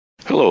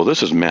Hello,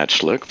 this is Matt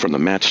Slick from the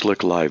Matt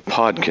Slick Live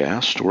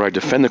podcast, where I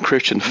defend the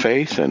Christian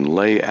faith and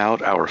lay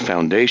out our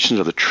foundations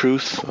of the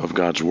truth of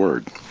God's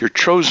Word. Your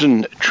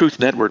chosen Truth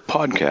Network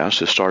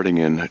podcast is starting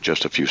in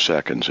just a few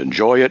seconds.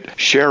 Enjoy it,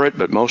 share it,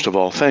 but most of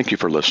all, thank you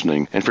for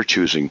listening and for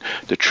choosing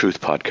the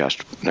Truth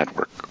Podcast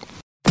Network.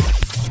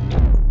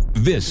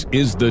 This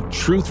is the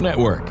Truth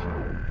Network.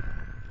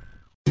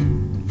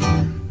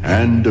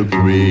 And a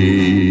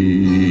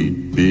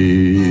great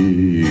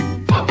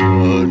big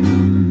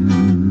puddle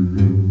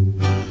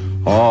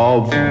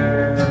of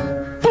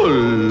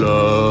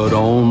blood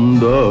on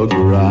the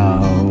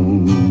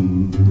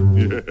ground.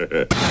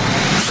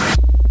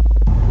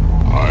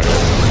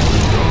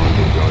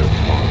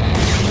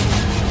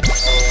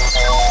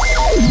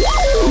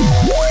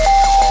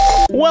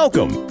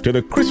 Welcome to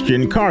the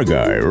Christian Car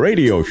Guy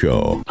Radio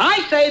Show.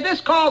 I say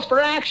this calls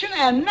for action,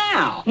 and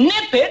now,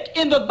 nip it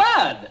in the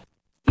bud.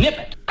 Nip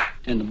it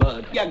in the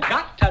bud. You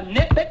got to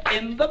nip it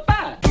in the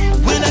bud.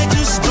 When I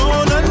just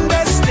don't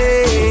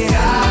understand,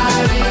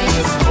 God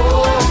is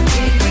for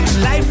me.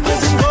 Life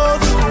doesn't go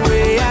the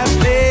way I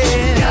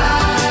planned.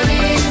 God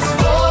is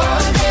for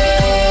me.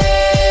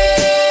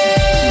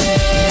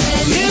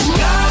 If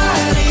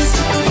God is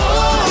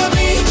for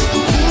me,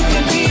 who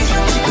can be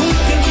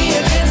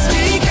against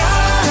me?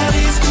 God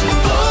is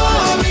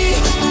for me.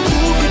 Who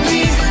can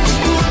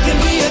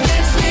be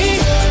against me?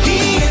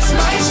 He is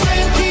my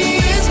strength. He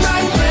is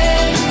my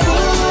friend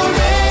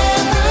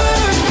forever.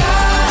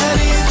 God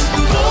is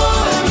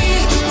for me.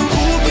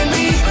 Who can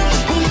be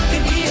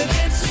against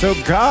me? So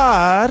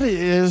God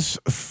is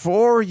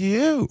for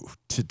you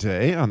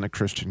today on the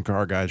Christian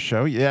Car Guy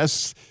Show.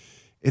 Yes,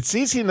 it's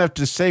easy enough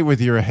to say with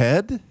your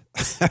head,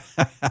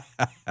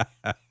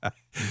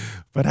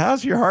 but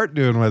how's your heart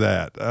doing with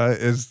that?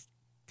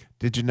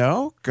 Did you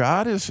know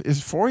God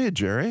is for you,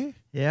 Jerry?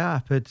 Yeah,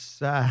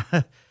 it's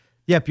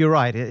yep, you're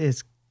right.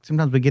 It's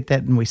sometimes we get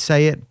that and we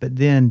say it, but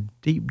then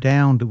deep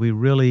down, do we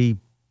really,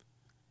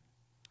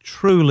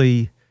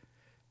 truly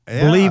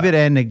believe it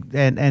and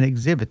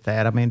exhibit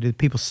that? I mean, do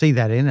people see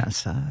that in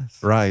us?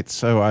 Right.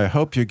 So I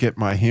hope you get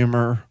my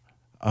humor.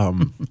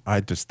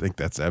 I just think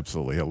that's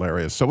absolutely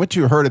hilarious. So what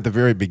you heard at the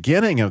very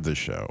beginning of the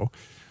show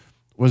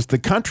was the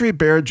Country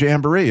Bear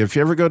Jamboree. If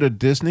you ever go to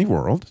Disney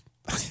World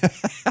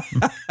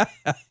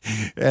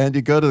and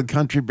you go to the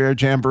Country Bear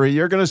Jamboree,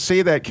 you're going to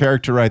see that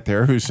character right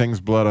there who sings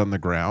Blood on the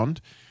Ground.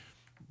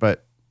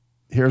 But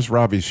here's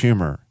Robby's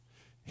humor.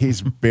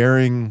 He's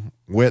bearing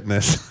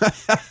witness.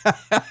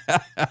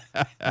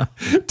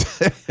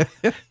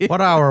 What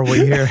hour are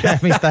we here?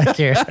 Let me thank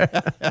you.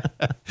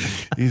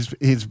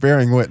 He's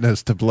bearing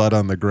witness to Blood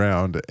on the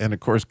Ground. And, of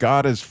course,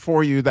 God is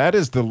for you. That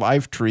is the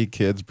Life Tree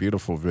Kids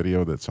beautiful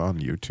video that's on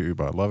YouTube.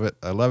 I love it.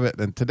 I love it.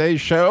 And today's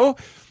show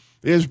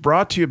is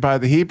brought to you by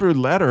the Hebrew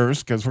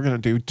letters, because we're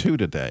going to do two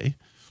today.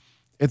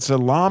 It's a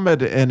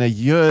Lamed and a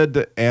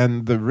Yud.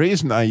 And the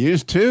reason I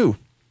use two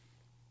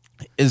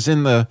is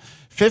in the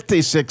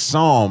 56th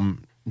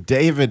Psalm,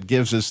 David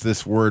gives us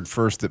this word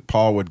first that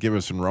Paul would give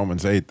us in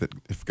Romans 8, that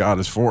if God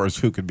is for us,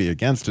 who could be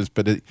against us?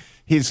 But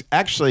he's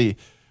actually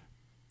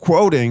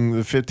quoting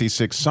the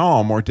 56th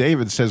Psalm, where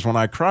David says, when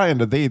I cry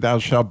unto thee, thou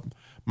shalt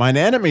mine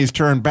enemies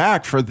turn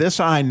back, for this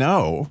I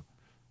know,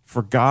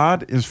 for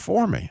God is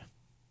for me.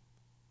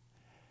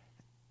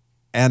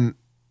 And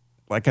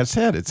like I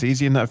said, it's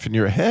easy enough in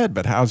your head,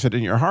 but how's it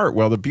in your heart?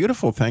 Well, the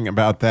beautiful thing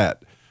about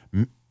that,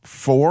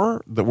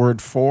 for, the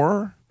word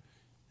for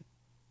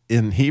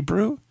in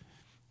Hebrew,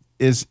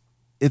 is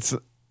it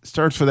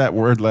starts with that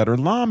word letter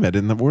Lamed,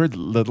 and the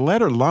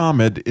letter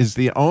Lamed is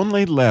the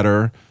only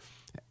letter.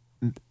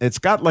 It's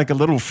got like a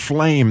little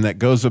flame that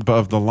goes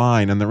above the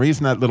line, and the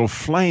reason that little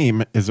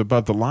flame is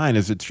above the line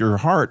is it's your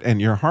heart,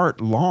 and your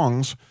heart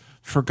longs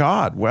for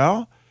God.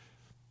 Well,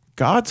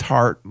 God's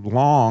heart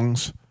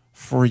longs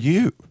for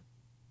you,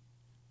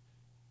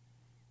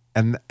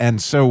 and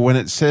so when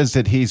it says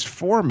that He's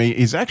for me,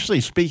 He's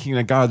actually speaking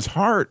to God's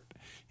heart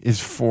is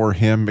for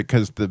him,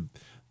 because the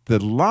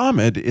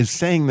Lamed is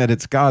saying that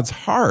it's God's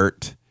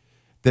heart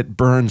that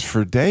burns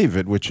for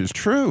David, which is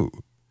true.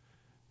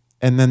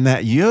 And then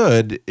that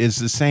Yud is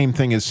the same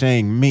thing as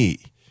saying me,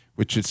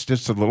 which is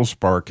just a little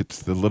spark.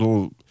 It's the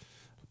little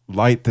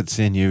light that's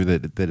in you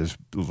that is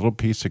a little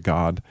piece of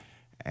God.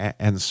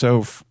 And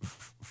so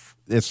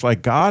it's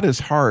like God's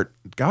heart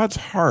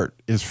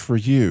is for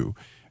you.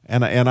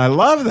 And I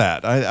love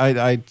that.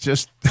 I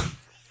just...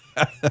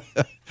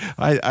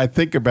 I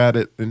think about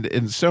it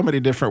in so many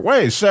different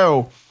ways.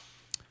 So,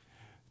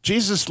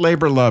 Jesus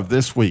Labor Love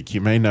this week, you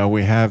may know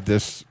we have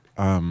this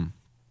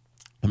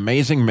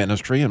amazing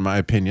ministry, in my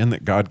opinion,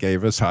 that God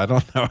gave us. I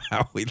don't know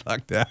how we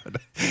lucked out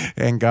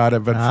and got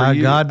it, but for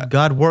you,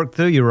 God worked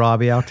through you,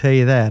 Robby. I'll tell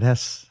you that.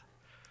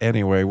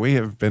 Anyway, we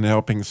have been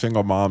helping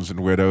single moms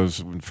and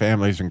widows and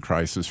families in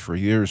crisis for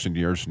years and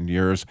years and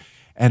years.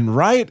 And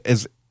right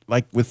as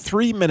like with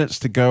 3 minutes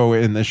to go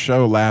in the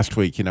show last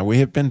week, we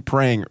have been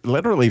praying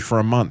literally for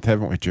a month,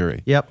 haven't we,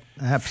 Jerry? Yep,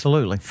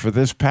 absolutely. For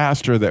this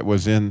pastor that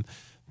was in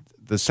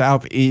the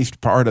southeast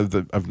part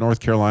of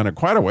North Carolina,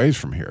 quite a ways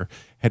from here,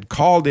 had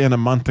called in a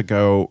month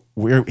ago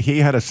where he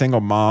had a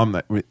single mom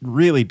that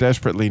really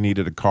desperately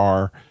needed a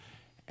car.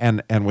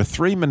 And with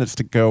 3 minutes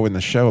to go in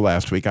the show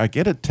last week, I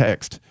get a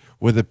text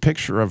with a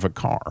picture of a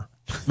car.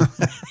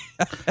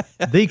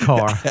 The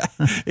car.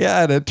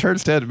 Yeah, and it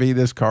turns out to be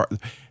this car.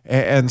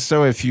 And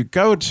so if you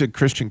go to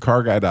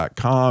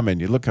ChristianCarGuy.com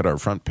and you look at our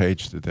front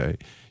page today,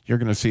 you're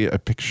going to see a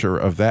picture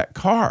of that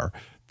car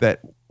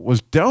that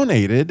was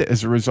donated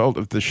as a result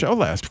of the show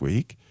last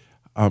week,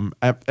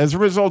 as a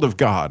result of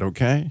God,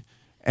 okay?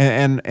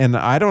 And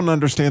I don't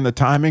understand the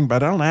timing,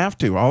 but I don't have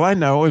to. All I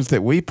know is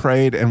that we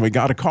prayed and we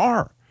got a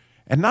car.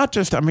 And not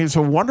just, it's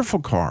a wonderful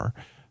car.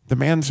 The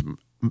man's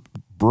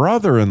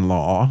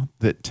brother-in-law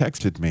that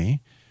texted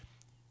me,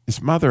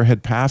 his mother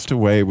had passed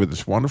away with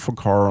this wonderful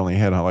car, only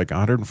had like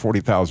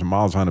 140,000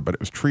 miles on it, but it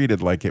was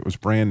treated like it was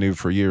brand new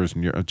for years,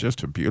 and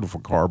just a beautiful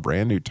car,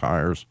 brand new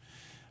tires.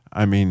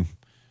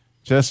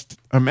 Just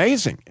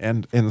amazing.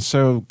 And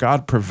so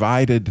God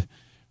provided,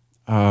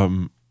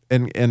 and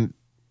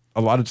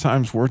a lot of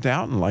times we're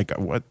doubting, like,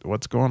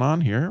 what's going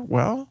on here?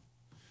 Well,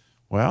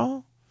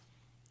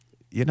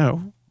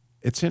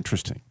 it's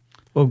interesting.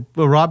 Well,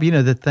 Rob,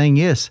 the thing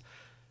is,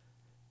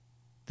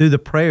 through the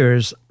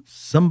prayers,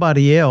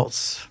 somebody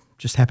else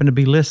just happened to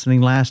be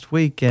listening last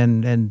week,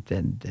 and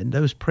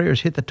those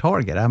prayers hit the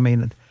target.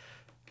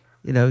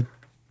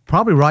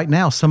 Probably right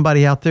now,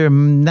 somebody out there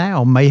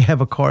now may have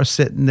a car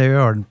sitting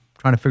there or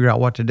trying to figure out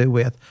what to do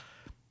with.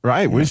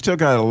 Right. We still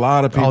got a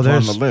lot of people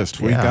on the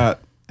list. We got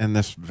in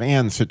this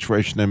van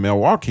situation in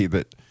Milwaukee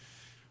that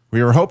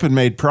we were hoping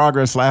made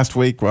progress last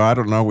week. Well, I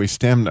don't know. We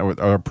stemmed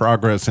our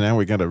progress, and now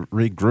we got to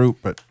regroup.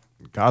 But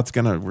we're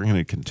going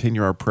to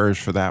continue our prayers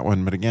for that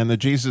one. But again, the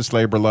Jesus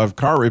Labor Love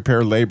Car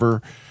Repair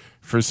Labor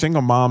for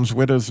single moms,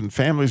 widows, and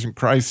families in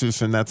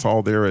crisis, and that's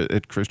all there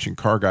at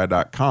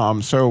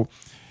ChristianCarGuy.com. So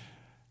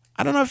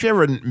I don't know if you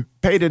ever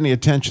paid any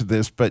attention to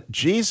this, but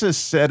Jesus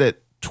said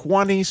it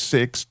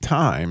 26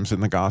 times in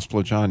the Gospel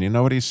of John. You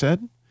know what he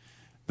said?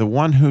 The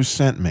one who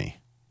sent me.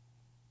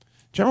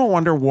 Do you ever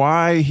wonder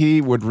why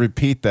he would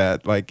repeat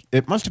that? Like,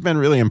 it must have been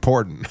really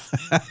important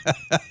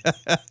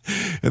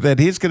that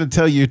he's going to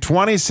tell you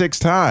 26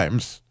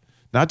 times,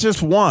 not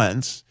just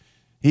once.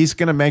 He's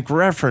going to make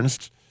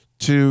reference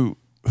to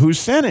who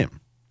sent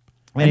him.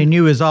 And he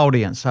knew his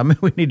audience.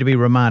 We need to be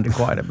reminded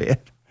quite a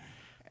bit.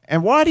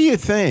 And why do you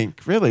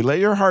think, really, let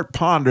your heart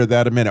ponder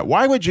that a minute.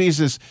 Why would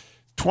Jesus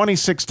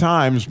 26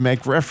 times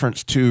make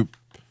reference to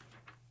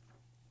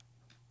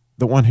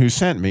the one who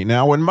sent me?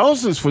 Now, when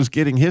Moses was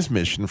getting his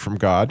mission from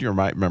God, you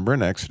might remember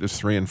in Exodus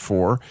 3 and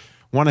 4,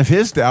 one of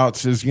his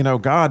doubts is,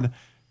 God,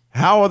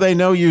 how will they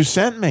know you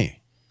sent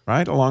me?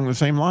 Right? Along the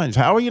same lines.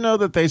 How will you know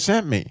that they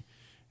sent me?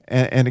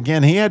 And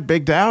again, he had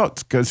big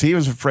doubts because he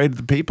was afraid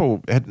the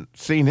people hadn't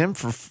seen him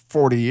for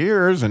 40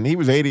 years and he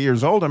was 80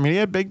 years old. He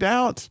had big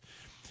doubts.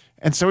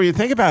 And so you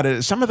think about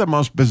it, some of the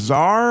most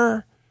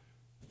bizarre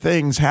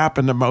things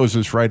happened to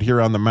Moses right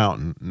here on the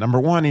mountain. Number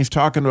one, he's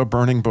talking to a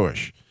burning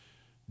bush.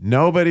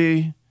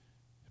 Nobody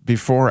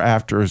before or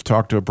after has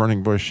talked to a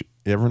burning bush.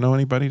 You ever know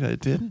anybody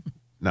that did?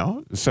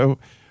 No? So,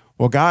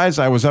 well, guys,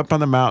 I was up on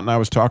the mountain. I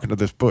was talking to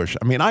this bush.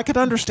 I could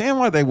understand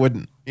why they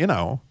wouldn't,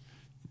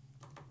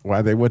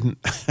 why they wouldn't.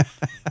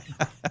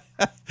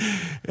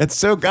 And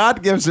so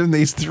God gives him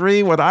these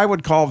three, what I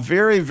would call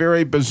very,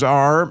 very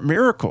bizarre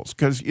miracles.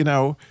 Because,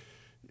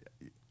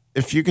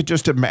 if you could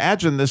just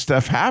imagine this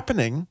stuff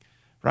happening,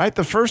 right?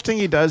 The first thing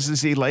he does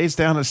is he lays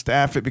down a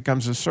staff. It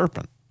becomes a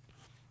serpent.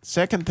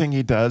 Second thing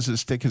he does is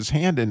stick his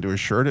hand into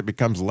his shirt. It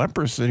becomes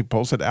leprous, and he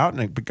pulls it out,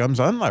 and it becomes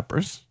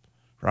unleprous,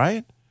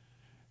 right?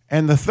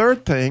 And the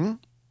third thing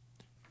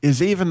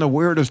is even the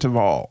weirdest of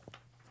all,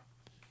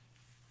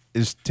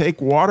 is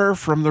take water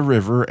from the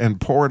river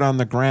and pour it on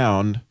the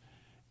ground,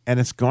 and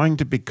it's going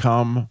to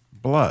become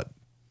blood.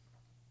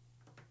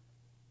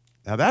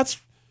 Now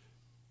that's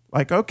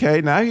like,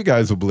 okay, now you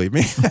guys will believe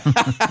me.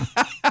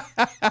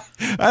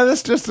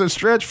 That's just a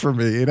stretch for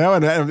me,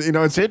 And,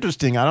 it's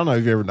interesting. I don't know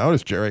if you ever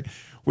noticed, Jerry.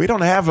 We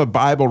don't have a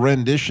Bible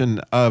rendition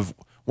of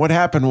what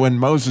happened when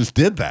Moses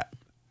did that,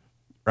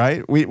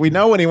 right? We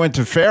know when he went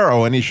to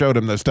Pharaoh and he showed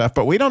him the stuff,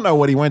 but we don't know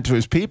when he went to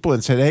his people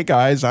and said, hey,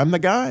 guys, I'm the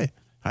guy.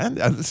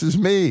 This is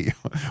me.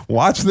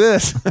 Watch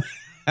this.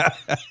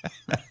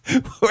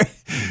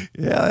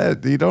 Yeah,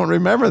 you don't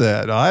remember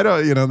that. I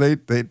don't,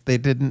 they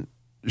didn't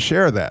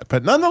share that.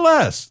 But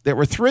nonetheless, there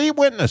were three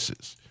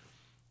witnesses,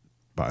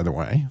 by the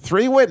way,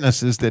 three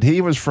witnesses that he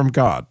was from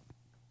God.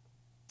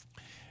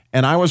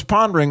 And I was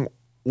pondering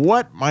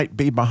what might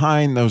be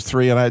behind those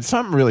three, and I had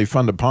something really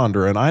fun to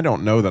ponder, and I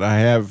don't know that I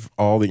have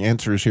all the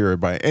answers here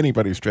by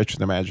anybody's stretch of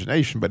the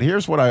imagination, but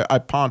here's what I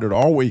pondered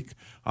all week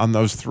on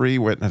those three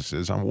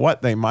witnesses, on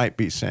what they might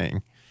be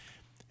saying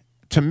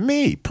to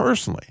me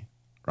personally,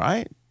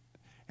 right?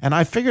 And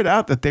I figured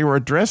out that they were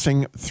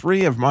addressing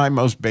three of my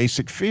most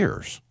basic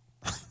fears.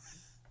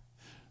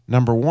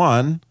 Number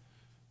one,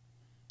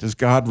 does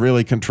God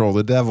really control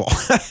the devil?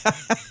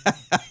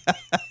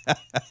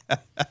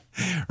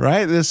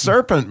 Right? This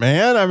serpent,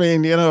 man.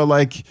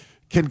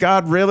 can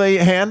God really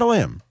handle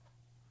him?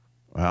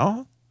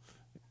 Well,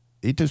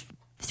 he just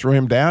threw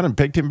him down and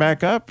picked him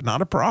back up.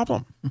 Not a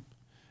problem.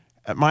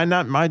 My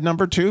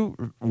number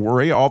two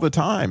worry all the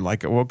time.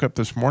 Like I woke up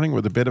this morning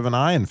with a bit of an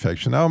eye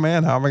infection. Oh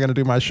man, how am I going to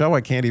do my show?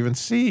 I can't even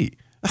see.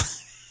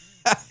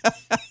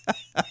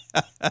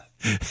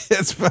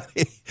 It's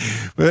funny,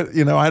 but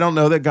I don't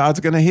know that God's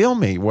going to heal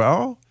me.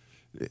 Well,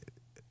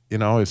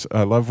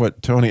 I love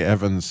what Tony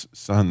Evans'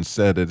 son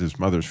said at his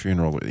mother's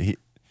funeral.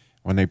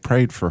 When they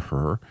prayed for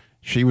her,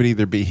 she would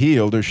either be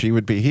healed or she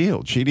would be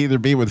healed. She'd either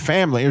be with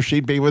family or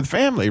she'd be with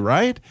family,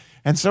 right?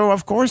 And so,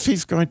 of course,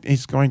 he's going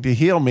to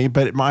heal me,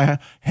 but my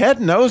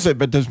head knows it,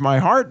 but does my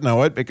heart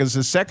know it? Because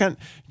the second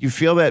you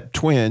feel that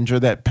twinge or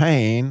that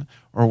pain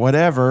or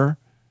whatever,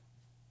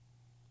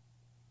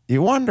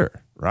 you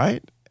wonder,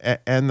 right?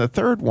 And the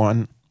third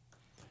one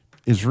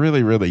is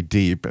really, really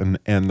deep, and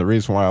the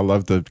reason why I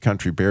love the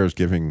Country Bears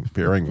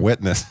bearing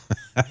witness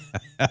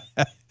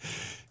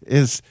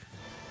is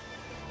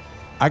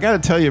I got to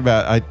tell you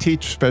I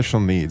teach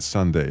special needs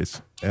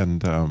Sundays,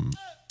 and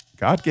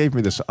God gave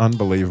me this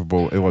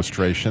unbelievable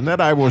illustration that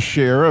I will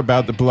share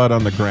about the blood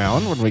on the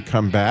ground when we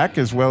come back,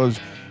 as well as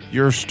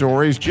your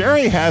stories.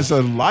 Jerry has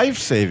a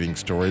life-saving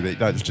story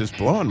that's just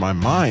blowing my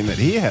mind that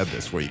he had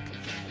this week,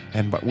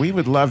 but we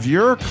would love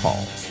your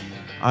calls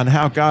on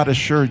how God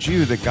assured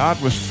you that God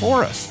was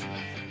for us.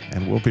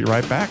 And we'll be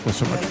right back with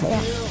so much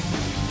more.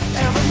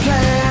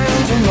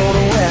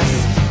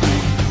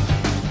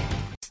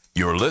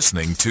 You're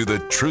listening to the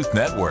Truth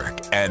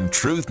Network and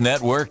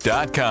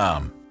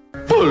truthnetwork.com.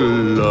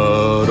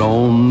 Blood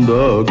on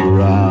the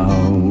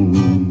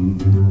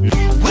ground.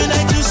 When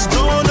I just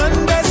don't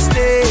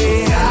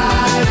understand,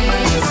 God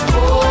is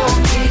for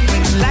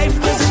me.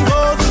 Life doesn't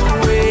go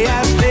the way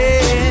I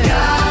planned.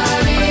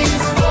 God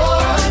is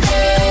for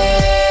me.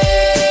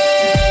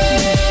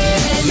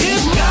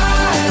 If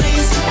God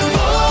is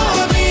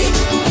for me,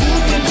 who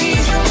can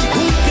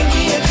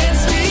be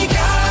against me?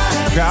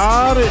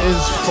 God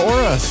is for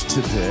us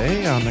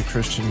today on the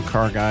Christian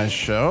Car Guys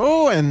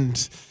Show.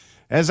 And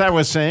as I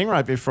was saying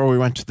right before we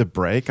went to the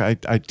break, I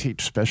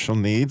teach special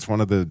needs.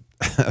 One of the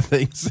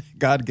things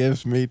God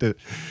gives me to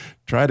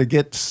try to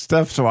get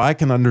stuff so I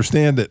can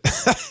understand it.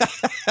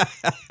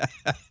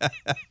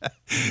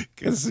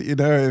 Because,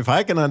 if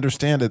I can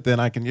understand it, then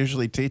I can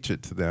usually teach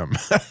it to them.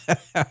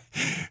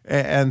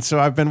 And so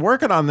I've been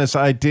working on this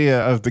idea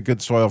of the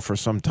good soil for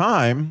some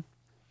time,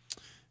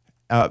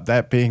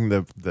 that being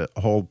the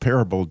whole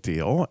parable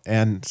deal.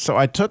 And so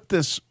I took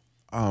this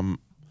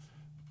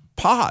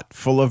pot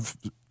full of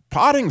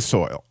potting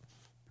soil,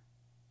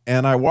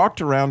 and I walked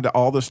around to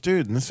all the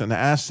students and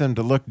asked them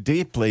to look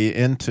deeply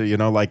into,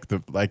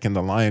 like in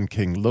the Lion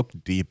King, look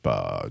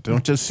deeper.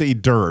 Don't just see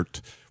dirt.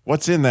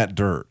 What's in that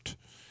dirt?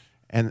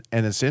 And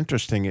it's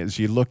interesting is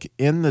you look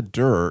in the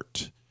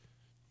dirt,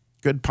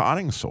 good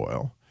potting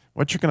soil,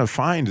 what you're going to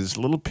find is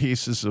little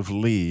pieces of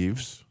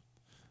leaves,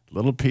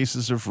 little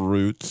pieces of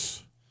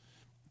roots,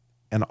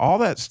 and all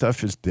that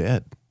stuff is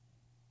dead.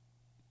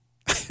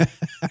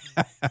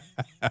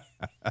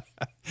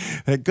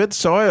 That good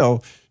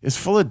soil is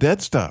full of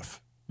dead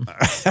stuff.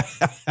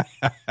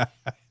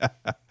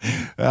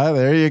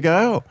 There you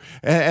go.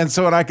 And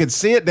so when I could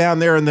see it down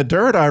there in the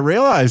dirt, I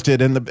realized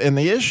it. And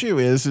the issue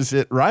is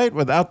it right?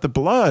 Without the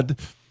blood,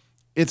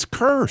 it's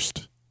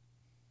cursed.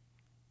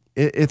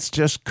 It's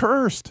just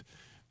cursed.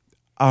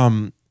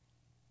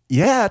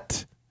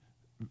 Yet,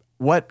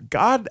 what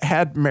God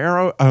had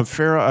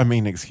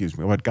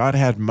what God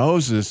had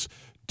Moses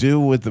do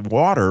with the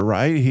water,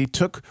 right? He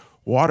took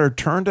water,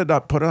 turned it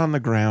up, put it on the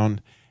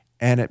ground,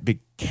 and it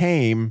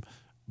became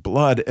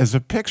blood as a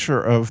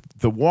picture of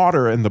the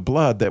water and the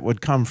blood that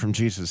would come from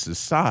Jesus'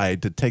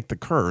 side to take the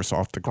curse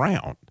off the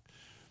ground.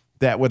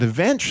 That would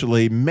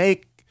eventually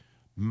make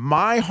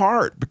my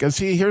heart, because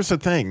here's the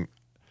thing.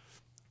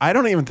 I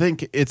don't even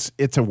think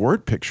it's a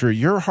word picture.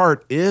 Your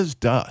heart is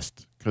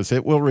dust, because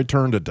it will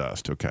return to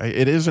dust, okay?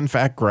 It is, in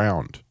fact,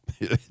 ground.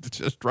 It's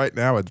just right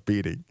now it's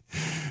beating.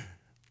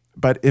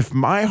 But if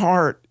my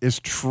heart is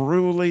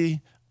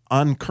truly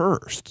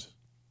uncursed,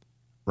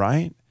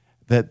 right,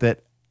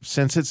 that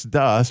since it's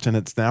dust and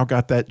it's now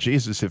got that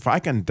Jesus, if I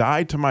can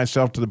die to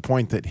myself to the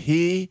point that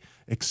he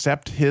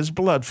accept his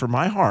blood for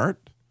my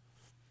heart,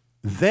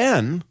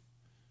 then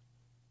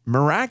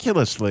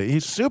miraculously,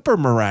 super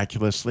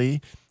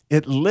miraculously,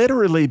 it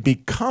literally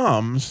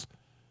becomes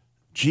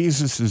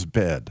Jesus's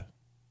bed.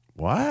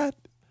 What?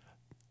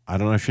 I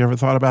don't know if you ever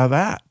thought about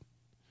that.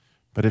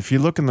 But if you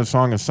look in the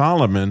Song of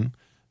Solomon,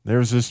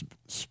 there's this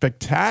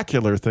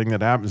spectacular thing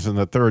that happens in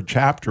the 3rd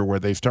chapter where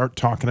they start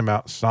talking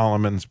about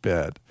Solomon's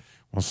bed.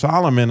 Well,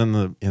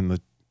 Solomon in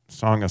the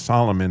Song of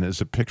Solomon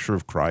is a picture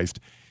of Christ.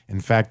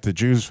 In fact, the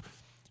Jews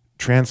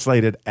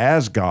translate it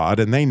as God,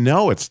 and they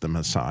know it's the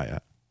Messiah.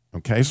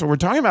 Okay, so we're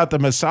talking about the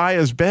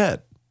Messiah's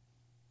bed.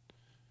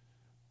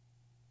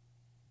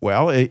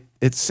 Well,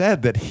 it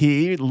said that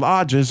he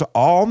lodges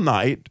all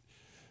night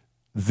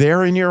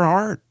there in your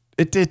heart.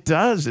 It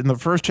does in the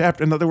 1st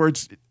chapter. In other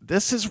words,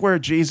 this is where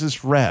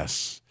Jesus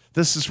rests.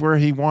 This is where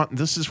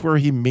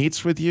he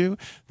meets with you.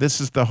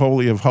 This is the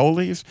Holy of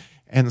Holies.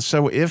 And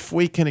so if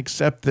we can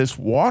accept this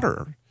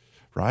water,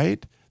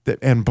 right,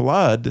 and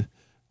blood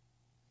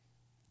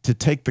to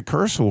take the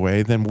curse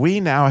away, then we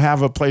now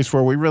have a place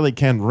where we really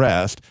can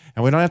rest,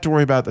 and we don't have to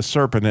worry about the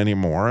serpent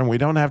anymore, and we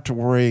don't have to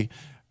worry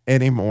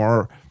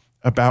anymore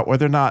about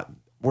whether or not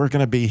we're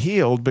going to be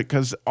healed,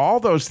 because all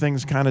those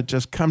things kind of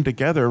just come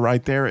together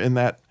right there in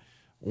that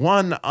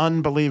one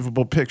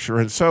unbelievable picture.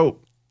 And so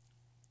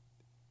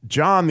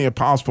John the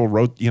Apostle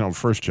wrote,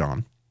 1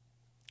 John,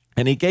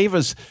 and he gave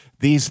us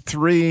these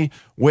three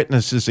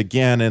witnesses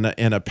again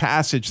in a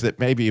passage that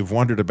maybe you've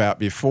wondered about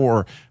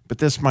before, but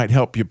this might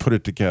help you put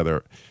it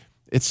together.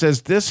 It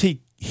says, this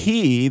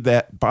he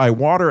that by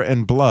water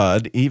and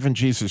blood, even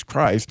Jesus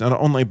Christ, not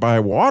only by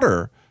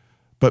water,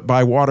 but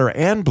by water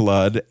and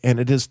blood, and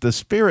it is the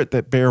Spirit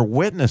that bear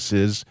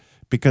witnesses,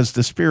 because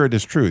the Spirit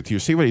is truth. You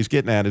see what he's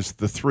getting at is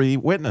the three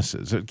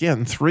witnesses.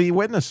 Again, three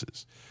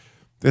witnesses.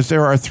 As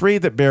there are three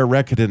that bear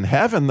record in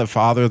heaven, the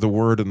Father, the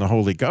Word, and the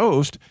Holy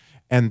Ghost,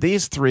 and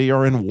these three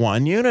are in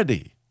one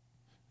unity.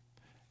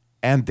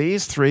 And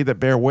these three that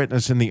bear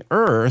witness in the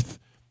earth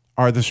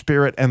are the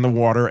Spirit and the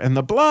water and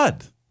the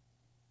blood.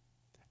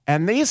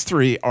 And these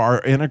three are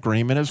in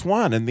agreement as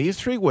one. And these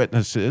three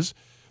witnesses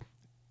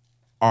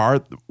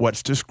are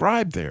what's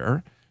described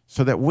there,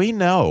 so that we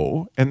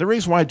know, and the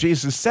reason why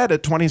Jesus said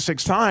it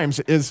 26 times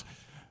is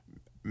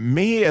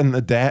me and my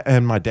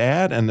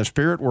dad and the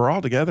Spirit, we're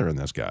all together in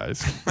this,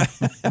 guys.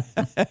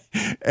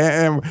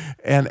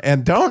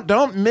 and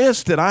don't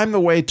miss that I'm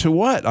the way to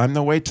what? I'm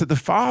the way to the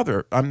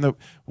Father. I'm the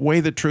way,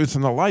 the truth,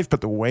 and the life,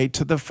 but the way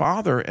to the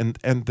Father, and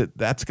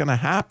that's going to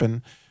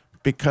happen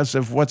because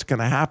of what's going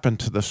to happen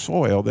to the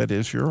soil that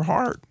is your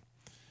heart.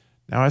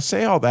 Now, I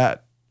say all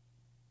that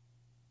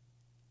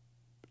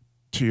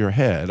to your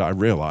head, I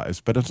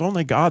realize, but it's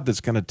only God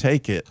that's going to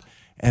take it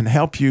and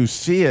help you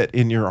see it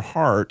in your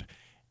heart.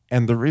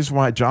 And the reason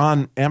why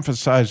John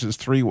emphasizes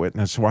three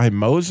witnesses, why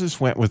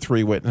Moses went with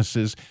three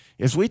witnesses,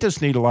 is we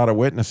just need a lot of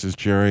witnesses,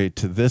 Jerry,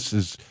 to this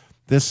is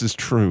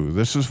true.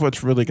 This is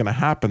what's really going to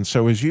happen.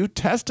 So as you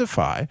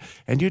testify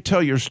and you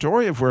tell your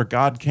story of where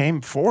God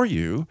came for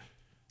you,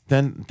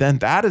 then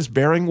that is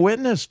bearing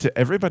witness to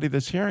everybody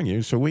that's hearing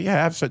you. So we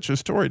have such a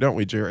story, don't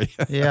we, Jerry?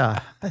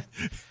 Yeah.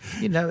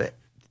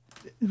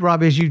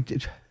 Robbie, as you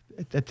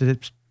at the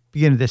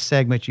beginning of this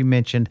segment, you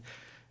mentioned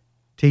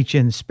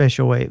teaching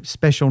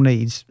special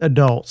needs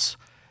adults,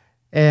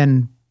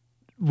 and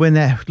when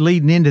that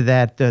leading into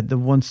that, the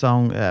one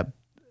song,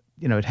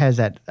 it has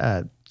that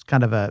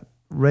kind of a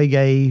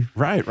reggae,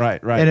 right,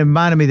 and it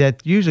reminded me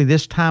that usually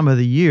this time of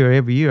the year,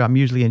 every year, I'm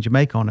usually in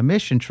Jamaica on a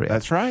mission trip.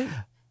 That's right.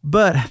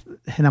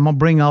 And I'm gonna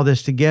bring all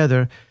this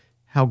together,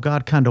 how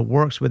God kind of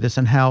works with us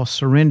and how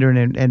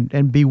surrendering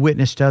and be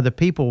witness to other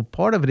people.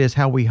 Part of it is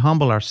how we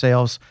humble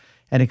ourselves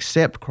and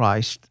accept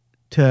Christ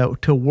to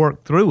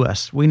work through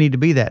us. We need to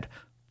be that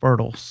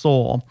fertile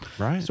soil.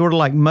 Right. Sort of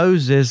like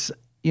Moses,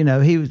 he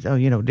was,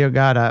 dear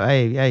God,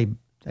 hey,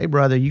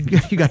 brother, you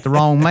got the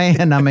wrong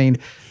man. I mean,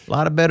 a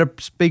lot of better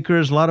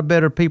speakers, a lot of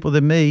better people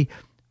than me.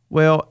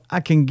 Well, I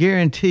can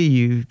guarantee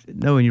you,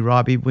 knowing you,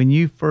 Robbie, when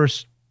you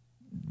first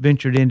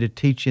ventured into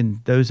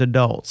teaching those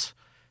adults,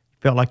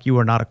 felt like you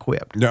were not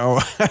equipped.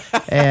 No.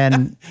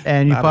 and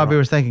you probably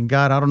were thinking,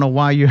 God, I don't know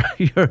why you're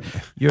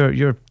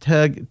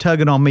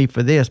tugging on me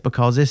for this,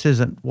 because this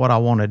isn't what I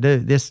want to do.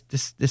 This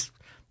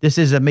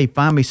isn't me.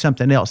 Find me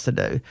something else to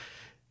do.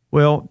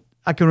 Well,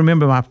 I can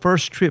remember my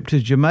first trip to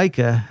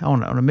Jamaica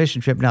on a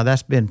mission trip. Now,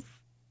 that's been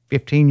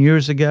 15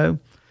 years ago.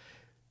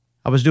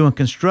 I was doing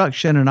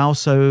construction, and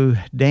also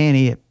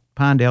Danny at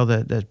Pinedale,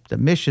 the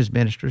missions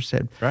minister,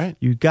 said, right,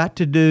 you got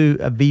to do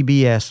a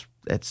VBS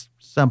at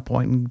some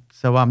point. And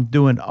so I'm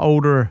doing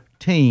older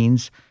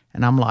teens,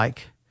 and I'm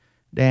like,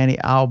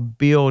 Danny, I'll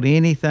build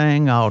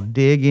anything, I'll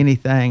dig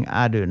anything.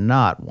 I do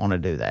not want to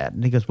do that.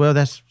 And he goes, well,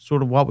 that's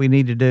sort of what we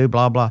need to do,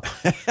 blah, blah.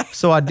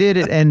 So I did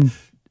it, and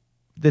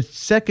the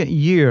second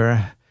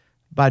year,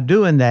 by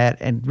doing that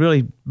and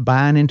really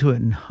buying into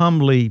it and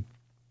humbly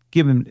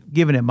giving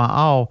it my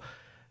all,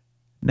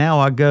 now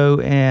I go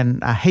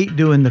and I hate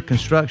doing the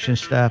construction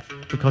stuff,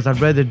 because I'd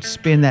rather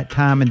spend that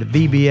time in the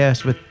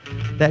VBS with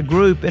that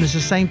group. And it's the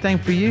same thing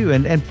for you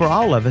and for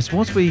all of us.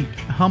 Once we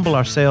humble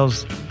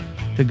ourselves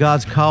to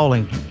God's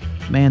calling,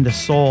 man, the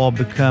soil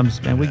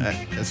becomes,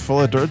 it's full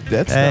of dirt.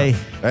 That's hey.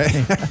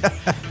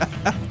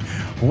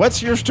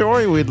 What's your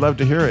story? We'd love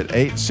to hear it.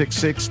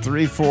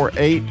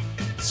 866-348-7884,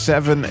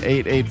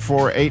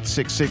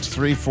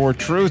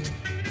 866-34-TRUTH.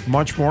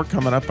 Much more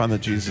coming up on the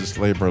Jesus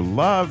Labor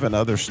Love and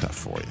other stuff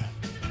for you.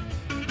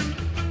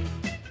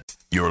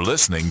 You're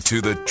listening to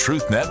the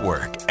Truth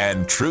Network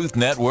and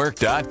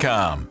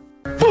truthnetwork.com.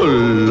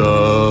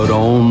 Blood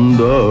on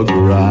the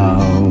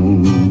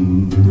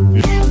ground.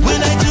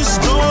 When I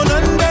just don't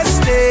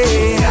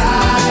understand,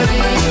 God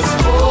is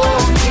for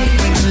me.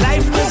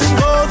 Life doesn't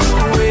go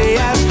the way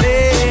I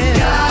planned.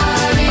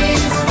 God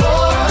is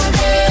for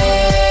me.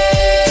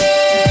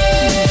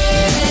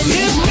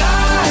 If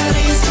God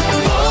is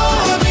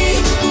for me,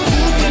 who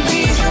can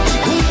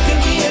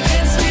be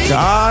against me?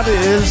 God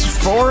is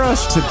for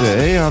us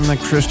today on the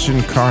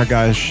Christian Car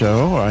Guys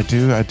show. I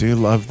do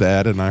love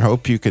that, and I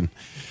hope you can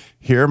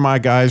here are my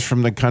guys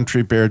from the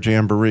Country Bear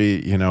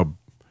Jamboree,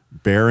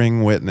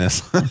 bearing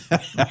witness.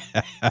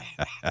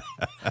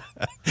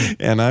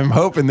 And I'm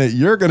hoping that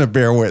you're going to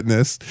bear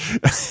witness.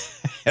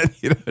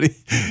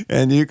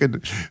 And you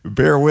can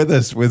bear with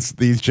us with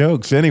these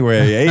jokes.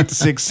 Anyway,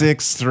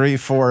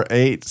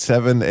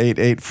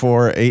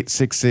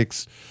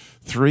 866-348-7884,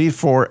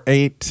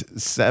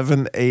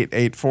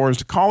 866-348-7884 is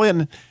to call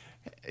in.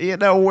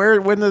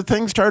 When the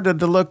thing started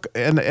to look,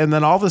 and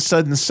then all of a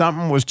sudden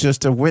something was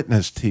just a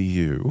witness to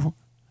you,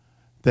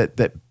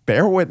 that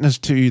bear witness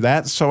to you,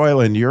 that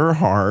soil in your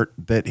heart,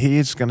 that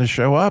he's going to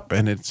show up,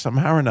 and it's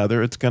somehow or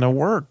another it's going to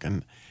work,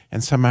 and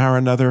somehow or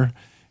another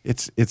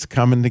it's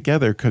coming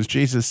together, because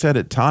Jesus said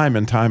it time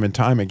and time and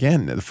time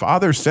again. The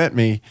Father sent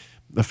me,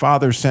 the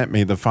Father sent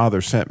me, the Father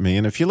sent me.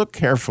 And if you look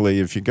carefully,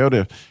 if you go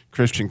to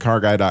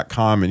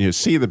ChristianCarGuy.com and you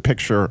see the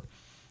picture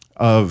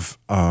of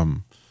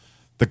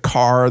the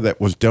car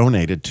that was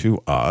donated to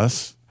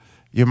us,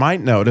 you might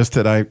notice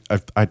that I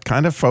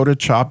kind of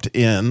photoshopped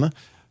in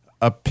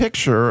a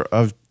picture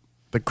of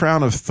the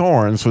crown of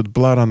thorns with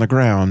blood on the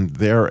ground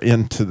there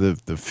into the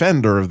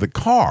fender of the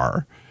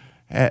car,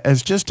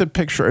 as just a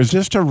picture, as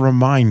just a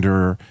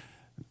reminder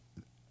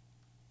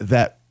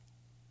that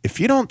if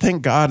you don't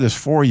think God is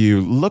for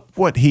you, look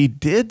what he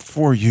did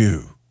for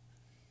you.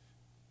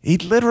 He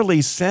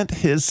literally sent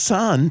his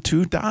son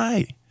to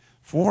die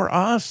for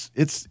us.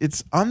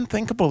 It's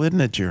unthinkable,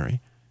 isn't it,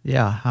 Jerry?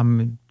 Yeah, I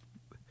mean,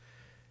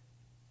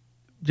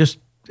 just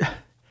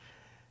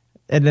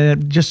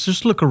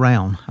look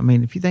around. I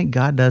mean, if you think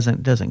God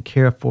doesn't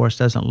care for us,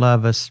 doesn't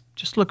love us,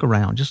 just look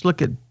around. Just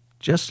look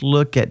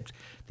at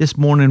this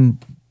morning.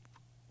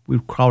 We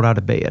crawled out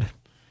of bed.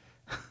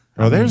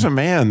 Well, there's a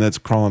man that's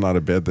crawling out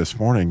of bed this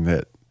morning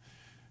that,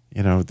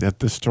 that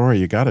this story,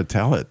 you got to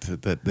tell it,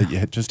 that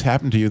it just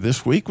happened to you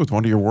this week with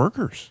one of your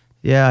workers.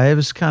 Yeah, it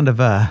was kind of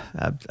a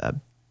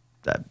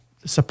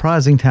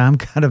surprising time,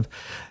 kind of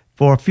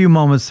for a few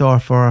moments, or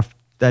for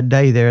that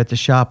day there at the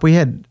shop. We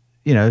had,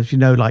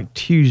 like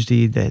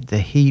Tuesday, the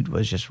heat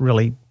was just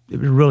really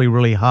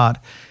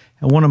hot.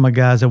 And one of my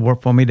guys that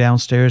worked for me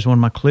downstairs, one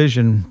of my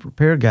collision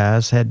repair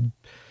guys, had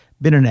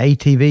been in an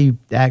ATV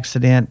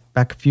accident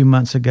back a few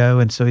months ago,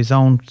 and so he's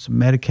on some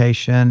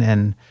medication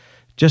and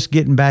just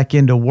getting back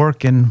into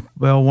working.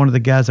 Well, one of the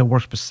guys that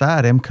works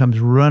beside him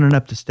comes running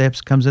up the steps,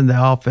 comes in the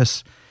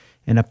office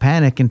in a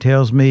panic and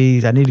tells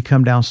me I need to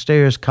come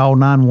downstairs, call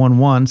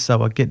 911.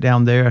 So I get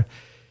down there.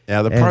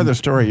 Yeah, the part of the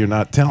story you're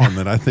not telling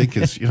that I think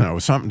is,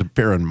 something to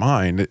bear in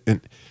mind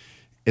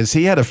is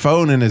he had a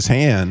phone in his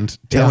hand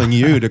telling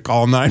you to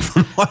call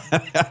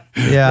 911.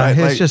 Yeah, right?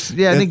 it's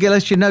I think it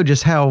lets you know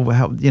just how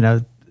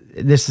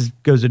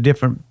goes a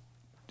different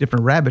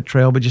rabbit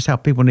trail, but just how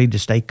people need to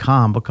stay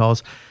calm,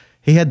 because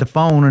he had the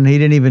phone and he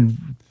didn't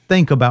even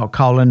think about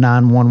calling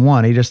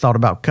 911. He just thought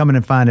about coming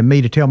and finding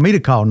me to tell me to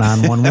call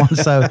 911.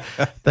 So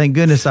thank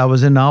goodness I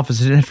was in the office.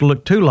 I didn't have to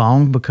look too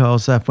long,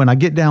 because when I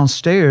get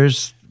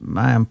downstairs,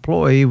 my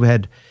employee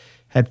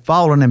had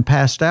fallen and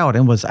passed out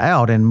and was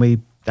out,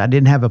 and I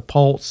didn't have a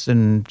pulse,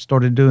 and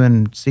started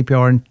doing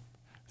CPR and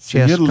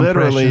chest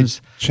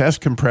compressions. Chest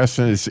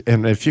compressions,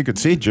 and if you could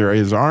see Jerry,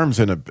 his arms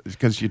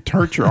because you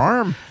hurt your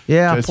arm.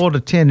 Yeah, I pulled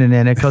a tendon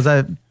in it because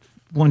I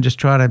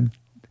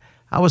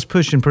was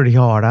pushing pretty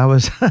hard.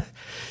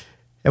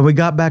 And we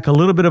got back a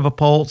little bit of a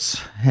pulse,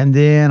 and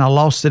then I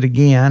lost it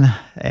again.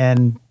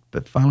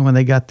 But finally, when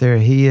they got there,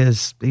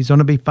 he's going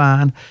to be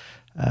fine.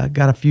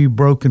 Got a few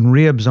broken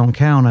ribs on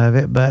count of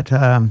it, but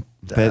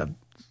it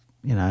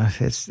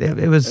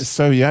was.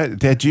 So yeah,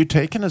 had you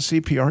taken a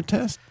CPR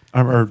test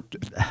or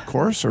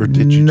course, or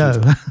did you?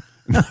 No.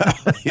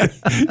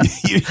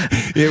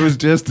 It was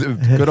just a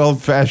good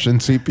old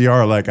fashioned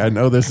CPR. Like, I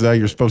know this is how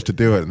you're supposed to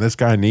do it, and this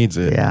guy needs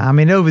it. Yeah, I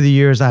mean, over the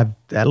years, a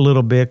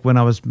little bit when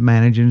I was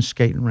managing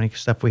skating rink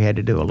stuff, we had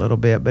to do a little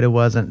bit, but it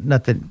wasn't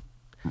nothing.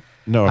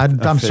 No,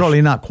 I'm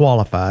certainly not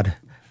qualified.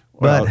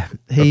 But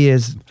well,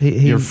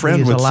 your friend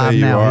he's would alive say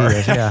you now. are. He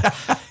is, yeah,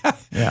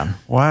 yeah.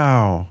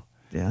 Wow.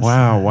 Yes.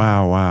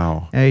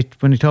 Wow. And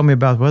when he told me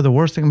about, the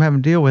worst thing I'm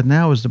having to deal with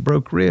now is the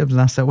broke ribs. And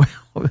I said, well,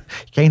 you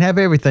can't have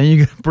everything.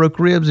 You got broke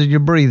ribs and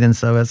you're breathing.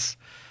 So it's,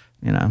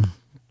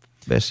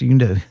 best you can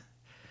do.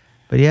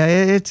 But yeah,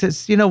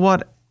 it's you know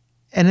what?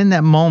 And in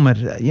that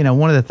moment,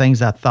 one of the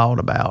things I thought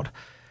about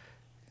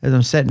as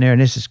I'm sitting there,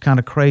 and this is kind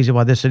of crazy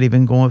why this is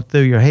even going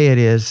through your head,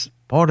 is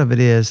part of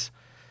it is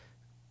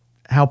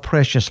how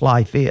precious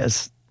life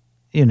is,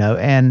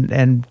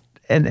 and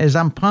as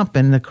I'm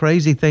pumping, the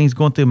crazy things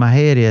going through my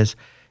head is,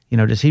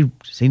 does he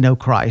know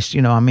Christ?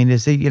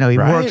 Does he, he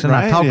works, and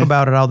I talk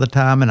about it all the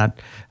time, and I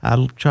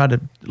try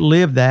to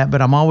live that,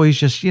 but I'm always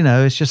just,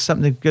 it's just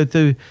something to go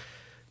through.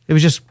 It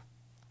was just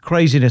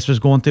craziness was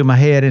going through my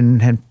head,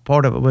 and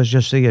part of it was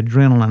just the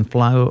adrenaline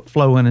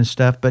flowing and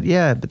stuff. But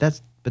yeah, but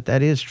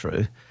that is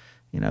true.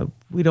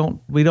 We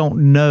don't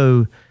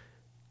know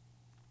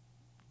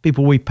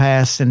people we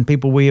pass and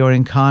people we are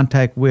in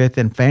contact with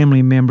and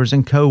family members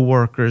and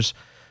coworkers.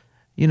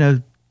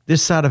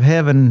 This side of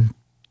heaven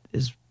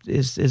is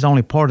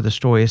only part of the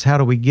story. Is how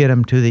do we get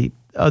them to the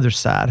other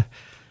side?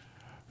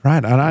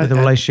 Right. And with the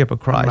relationship of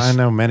Christ. I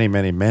know many,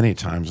 many, many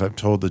times I've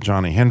told the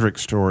Johnny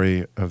Hendricks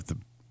story of the,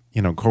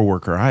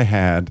 coworker I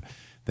had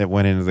that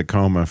went into the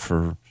coma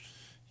for,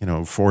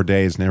 4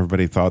 days, and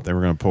everybody thought they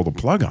were going to pull the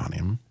plug on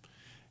him.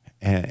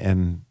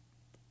 And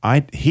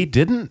he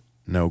didn't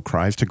know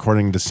Christ,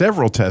 according to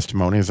several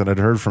testimonies that I'd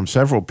heard from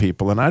several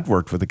people, and I'd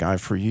worked with the guy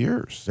for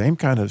years. Same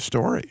kind of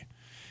story.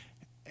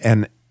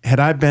 And had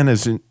I been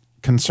as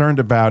concerned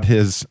about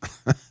his,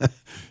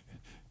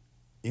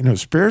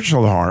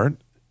 spiritual heart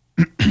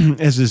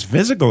as his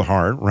physical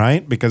heart,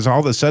 right? Because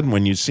all of a sudden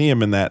when you see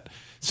him in that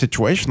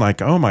situation,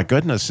 like, oh my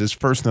goodness, this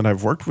person that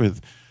I've worked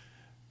with,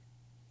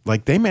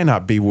 like they may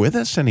not be with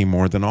us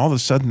anymore, then all of a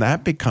sudden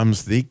that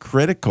becomes the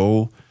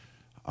critical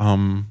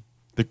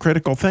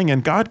thing.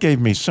 And God gave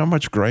me so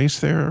much grace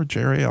there,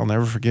 Jerry, I'll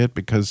never forget,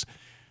 because,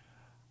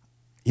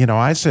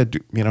 I said,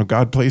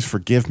 God, please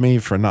forgive me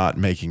for not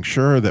making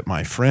sure that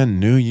my friend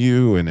knew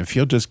you, and if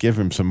you'll just give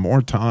him some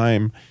more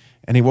time.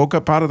 And he woke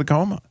up out of the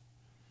coma.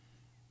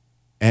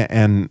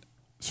 And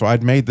so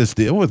I'd made this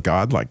deal with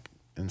God,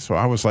 and so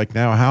I was like,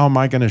 now how am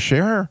I going to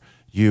share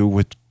you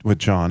with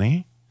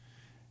Johnny?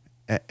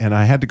 And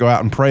I had to go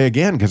out and pray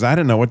again because I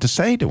didn't know what to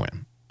say to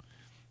him.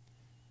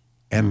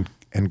 And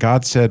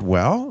God said,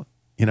 well,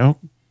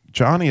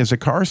 Johnny is a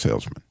car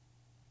salesman,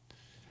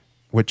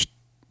 which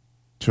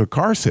to a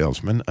car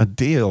salesman, a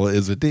deal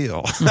is a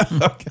deal.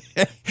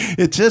 Okay?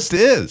 It just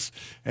is.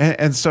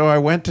 And so I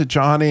went to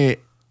Johnny,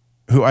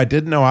 who I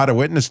didn't know how to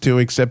witness to,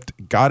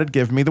 except God had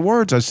given me the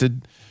words. I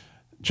said,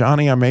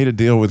 Johnny, I made a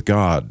deal with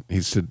God.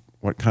 He said,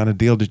 what kind of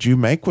deal did you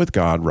make with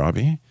God,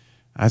 Robby?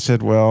 I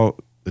said, well,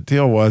 the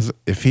deal was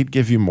if he'd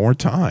give you more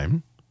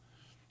time,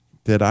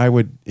 that I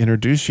would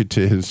introduce you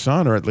to his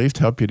son, or at least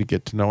help you to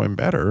get to know him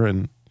better.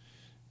 And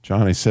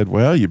Johnny said,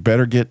 well, you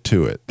better get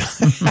to it.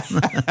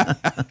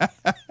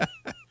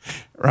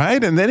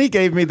 Right? And then he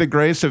gave me the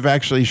grace of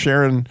actually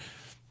sharing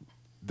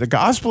the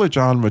Gospel of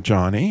John with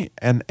Johnny,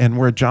 and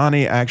where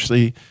Johnny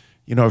actually,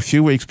 a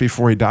few weeks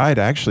before he died,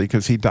 actually,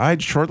 because he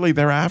died shortly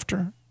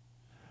thereafter,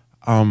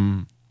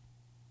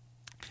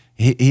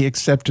 he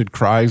accepted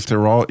Christ.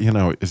 They're all,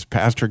 his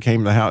pastor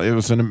came to the house. It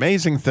was an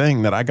amazing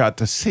thing that I got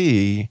to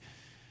see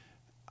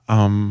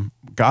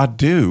God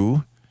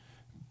do,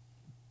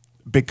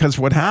 because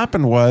what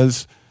happened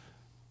was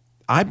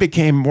I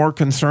became more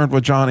concerned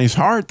with Johnny's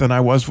heart than I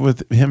was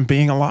with him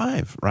being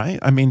alive, right?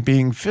 I mean,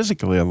 being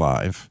physically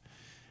alive.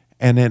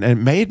 And it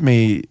made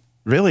me,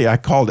 really, I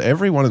called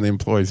every one of the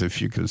employees,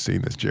 if you could have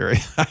seen this, Jerry.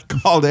 I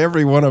called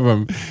every one of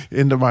them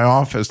into my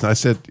office, and I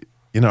said,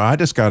 I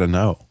just got to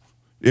know.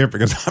 Yeah,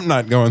 because I'm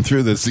not going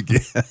through this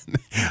again.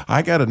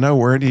 I got to know,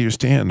 where do you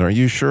stand? Are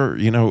you sure,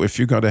 if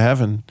you go to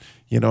heaven,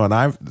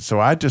 so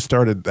I just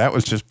started, that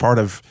was just part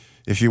of,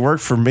 if you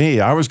worked for me,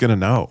 I was going to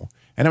know.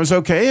 And it was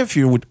okay if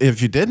you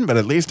didn't, but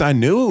at least I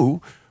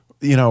knew,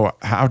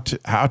 how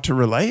to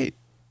relate.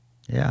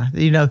 Yeah.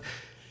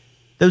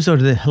 Those are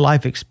the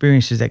life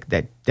experiences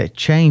that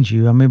change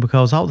you. I mean,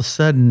 because all of a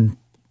sudden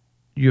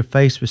you're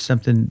faced with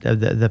something,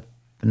 the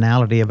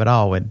finality of it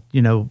all. And,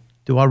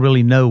 do I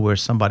really know where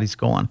somebody's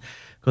going?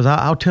 Because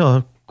I'll tell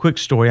a quick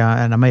story,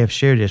 and I may have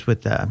shared this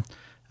with a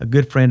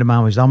good friend of mine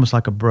who was almost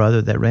like a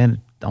brother that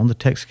ran on the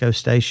Texaco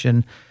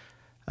station,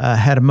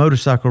 had a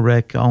motorcycle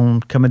wreck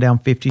coming down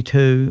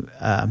 52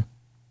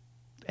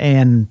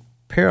 and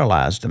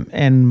paralyzed him.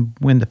 And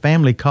when the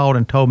family called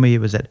and told me it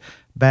was at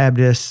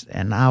Baptist,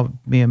 and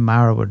me and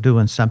Myra were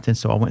doing something,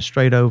 so I went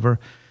straight over,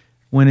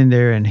 went in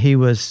there, and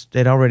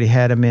they'd already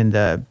had him in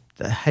the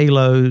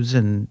halos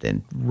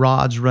and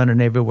rods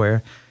running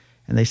everywhere.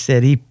 And they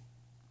said he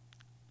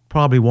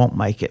probably won't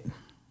make it.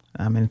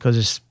 I mean, because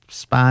his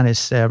spine is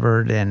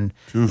severed and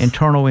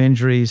internal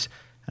injuries.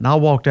 And I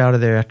walked out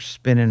of there after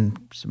spending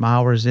some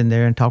hours in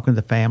there and talking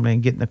to the family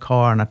and getting in the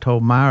car. And I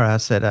told Myra, I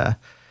said,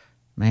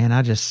 man,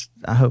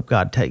 I hope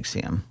God takes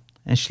him.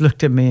 And she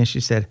looked at me and she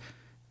said,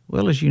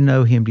 well, as you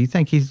know him, do you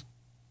think he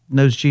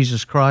knows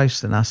Jesus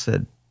Christ? And I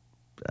said,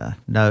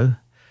 no.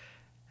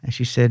 And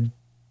she said,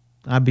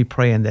 I'd be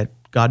praying that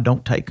God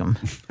don't take him.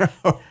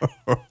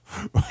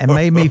 And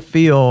made me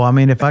feel, I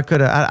mean, if I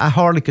could, I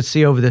hardly could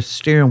see over the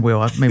steering wheel.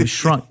 I maybe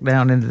shrunk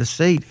down into the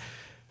seat.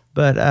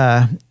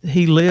 But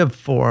he lived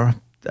for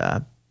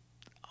a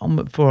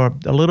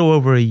little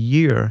over a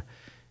year.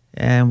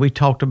 And we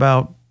talked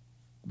about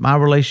my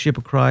relationship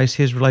with Christ,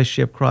 his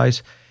relationship with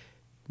Christ.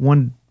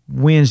 One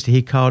Wednesday,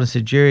 he called and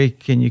said, Jerry,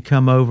 can you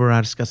come over? I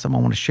just got something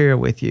I want to share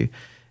with you.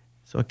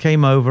 So I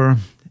came over,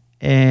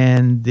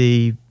 and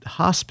the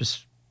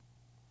hospice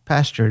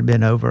pastor had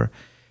been over,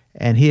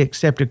 and he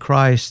accepted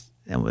Christ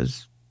and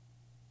was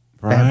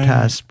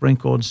baptized,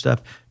 sprinkled and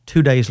stuff.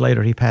 2 days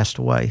later, he passed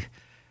away.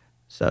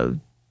 So,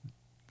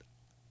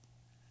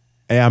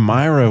 yeah,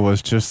 Myra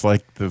was just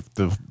like the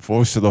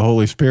voice of the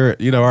Holy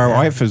Spirit. Our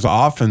wife is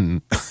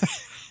often...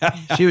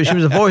 she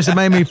was a voice that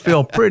made me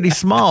feel pretty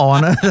small.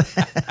 I know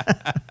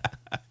that.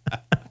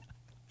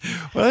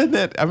 Well, isn't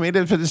it? I mean,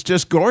 it's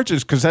just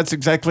gorgeous, because that's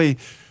exactly,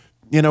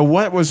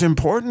 what was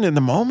important in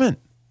the moment.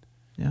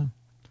 Yeah.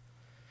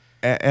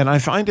 And I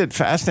find it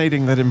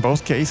fascinating that in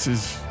both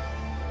cases,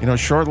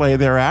 shortly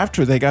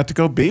thereafter, they got to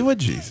go be with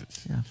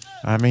Jesus. Yeah.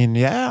 I mean,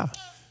 yeah.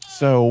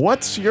 So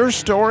what's your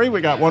story?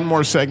 We got one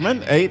more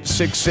segment,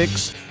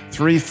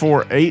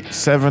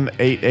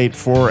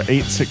 866-348-7884,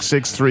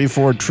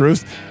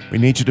 866-34-TRUTH. We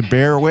need you to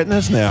bear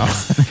witness now.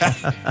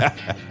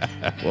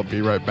 We'll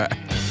be right back.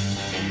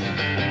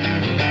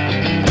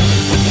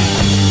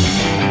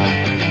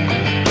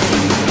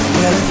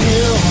 Well, if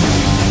you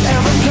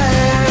ever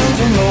plan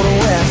to go to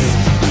West,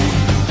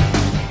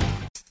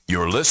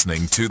 You're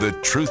listening to the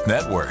Truth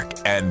Network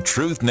and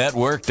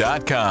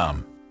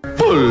truthnetwork.com.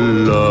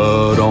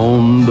 Blood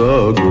on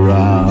the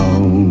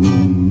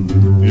ground.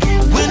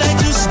 when I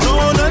just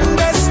don't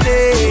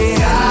understand,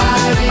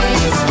 God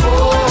is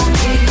for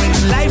me.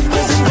 Life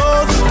doesn't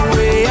go the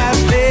way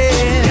I've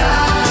been.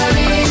 God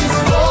is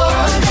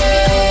for me.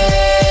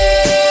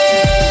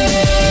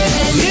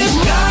 If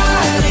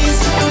God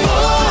is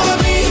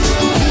for me,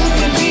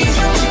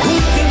 who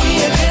can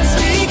be against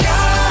me?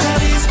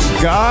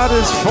 God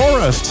is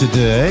for us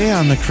today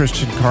on the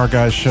Christian Car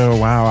Guy Show.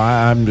 Wow,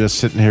 I'm just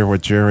sitting here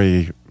with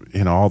Jerry,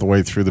 all the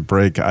way through the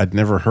break. I'd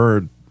never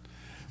heard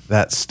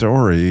that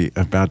story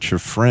about your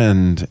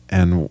friend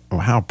and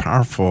how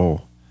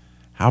powerful,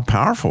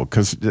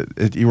 because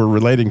you were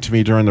relating to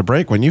me during the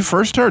break. When you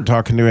first started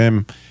talking to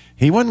him,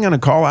 he wasn't going to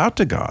call out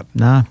to God.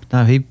 No,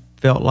 he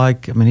felt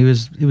like, he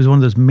was one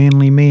of those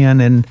manly men,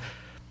 and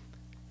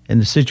in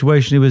the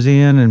situation he was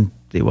in, and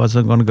he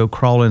wasn't going to go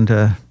crawling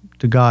to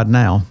God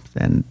now.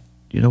 And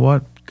you know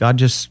what?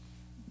 God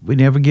we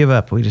never give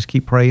up. We just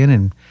keep praying,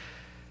 and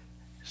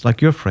it's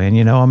like your friend,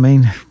 Yeah.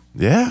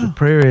 The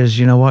prayer is,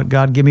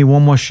 God, give me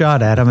one more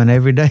shot at him, and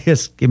every day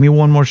it's give me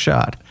one more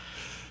shot.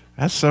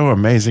 That's so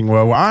amazing.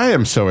 Well, I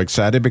am so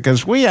excited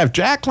because we have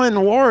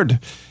Jacqueline Ward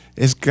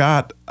has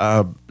got,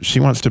 she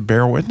wants to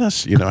bear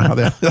witness. You know how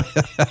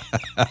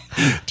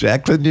that.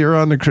 Jacqueline, you're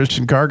on the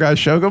Christian Car Guy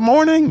Show. Good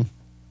morning.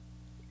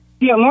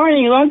 Good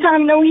morning. Long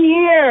time no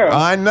hear.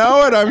 I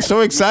know it. I'm so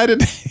excited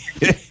to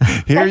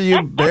hear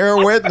you bear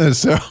witness.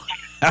 So.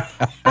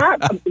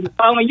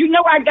 You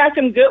know I got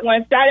some good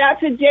ones. Shout out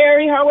to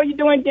Jerry. How are you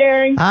doing,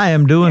 Jerry? I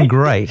am doing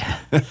great.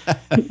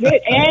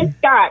 Good. And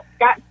Scott.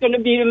 Scott's going to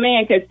be the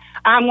man because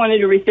I'm one of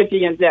the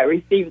recipients that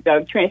received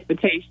the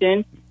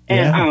transportation,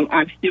 and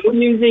I'm still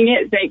using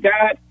it. Thank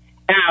God.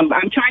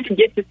 I'm trying to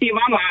get to see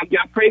my mom.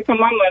 Y'all pray for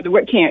my mother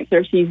with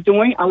cancer. She's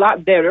doing a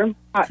lot better.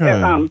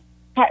 However,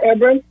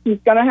 she's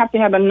going to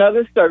have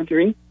another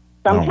surgery.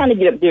 So I'm trying to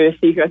get up there to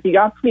see her. So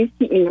y'all please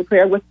keep me in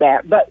prayer with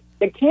that. But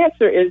the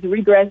cancer is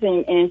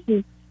regressing, and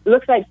she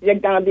looks like they're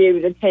going to be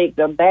able to take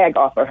the bag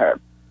off of her.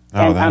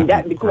 And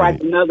that requires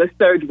another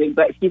surgery,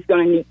 but she's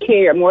going to need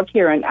more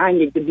care, and I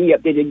need to be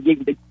up there to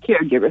give the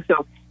caregiver.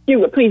 So you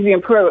would please be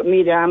in prayer with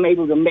me that I'm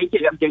able to make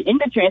it up there in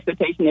the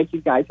transportation that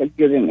you guys have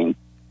given me.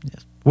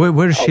 Yes.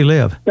 Where does she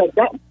live? So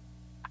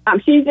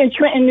she's in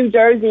Trenton, New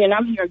Jersey, and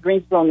I'm here in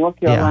Greensboro, North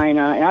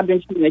Carolina, and I've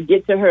been trying to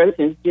get to her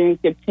since June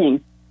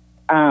 15th.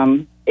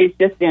 It's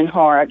just been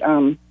hard.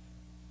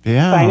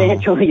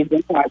 Financially, it's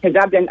been hard because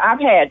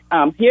I've had.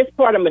 Here's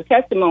part of my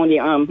testimony.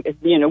 As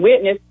being a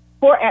witness,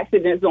 4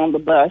 accidents on the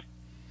bus,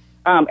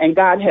 and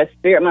God has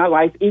spared my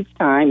life each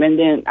time, and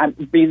then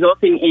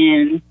resulting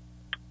in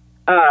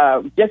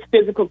just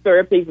physical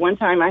therapy. One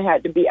time I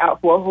had to be out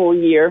for a whole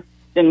year.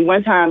 Then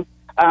one time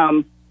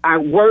I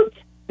worked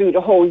through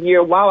the whole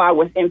year while I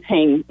was in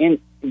pain in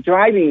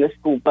driving the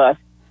school bus,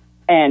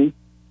 and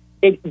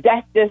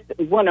that's just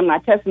one of my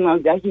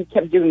testimonies that He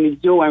kept giving me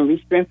joy and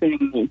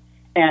re-strengthening me.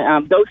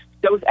 And those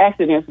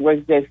accidents was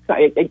just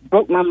it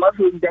broke my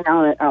muscles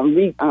down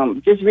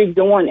and just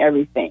redoing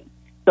everything.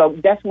 So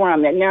that's where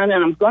I'm at now. And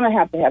I'm going to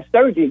have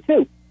surgery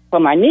too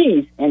for my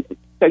knees, and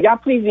so y'all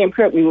please be in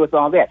prayer with me with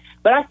all that.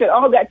 But I said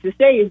all that to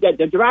say is that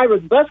the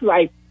driver's bus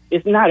life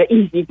is not an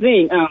easy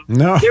thing.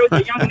 No. There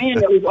was a young man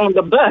that was on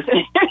the bus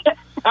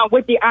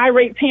with the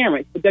irate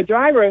parents. The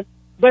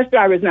bus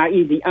driver is not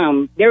easy.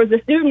 There was a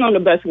student on the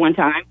bus one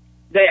time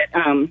that,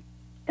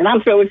 and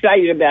I'm so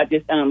excited about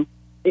this.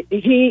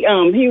 He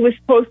was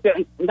supposed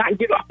to not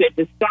get off at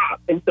the stop,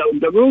 and so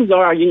the rules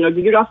are, you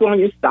get off on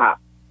your stop.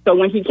 So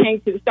when he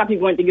came to the stop, he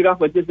wanted to get off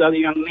with this other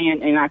young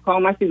man, and I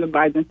called my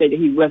supervisor and said that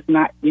he was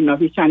not,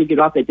 he's trying to get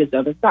off at this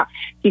other stop.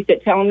 He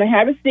said, tell him to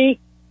have a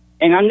seat,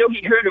 and I know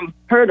he heard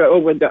her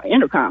over the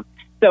intercom.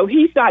 So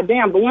he sat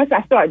down, but once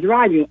I started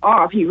driving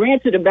off, he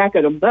ran to the back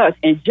of the bus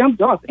and jumped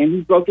off, and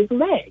he broke his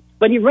leg.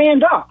 But he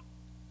ran off.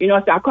 So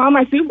I called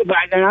my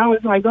supervisor, and I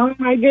was like, oh,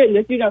 my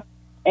goodness,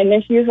 And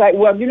then she was like,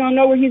 well, if you don't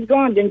know where he's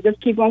going, then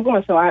just keep on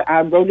going. So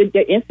I wrote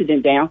the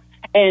incident down.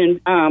 And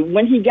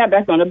when he got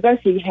back on the bus,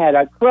 he had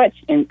a crutch,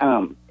 and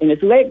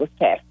his leg was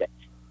casted.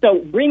 So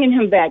bringing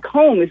him back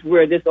home is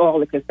where all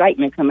the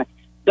excitement comes in.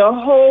 The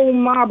whole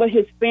mob of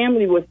his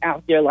family was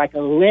out there like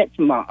a lynch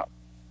mob.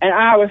 And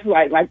I was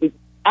like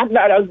I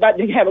thought I was about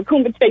to have a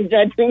kumite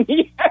done to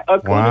me. A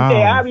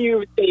kumite, however you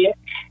would say it.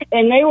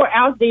 And they were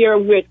out there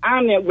with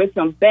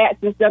some bats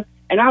and stuff.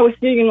 And I was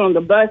sitting on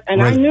the bus,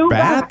 and I knew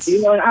bats?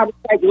 God, and I was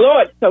like,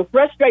 Lord, so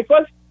frustrated.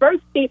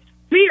 First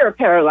fear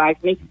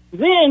paralyzed me.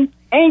 Then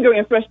anger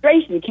and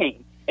frustration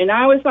came. And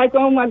I was like,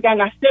 oh, my God.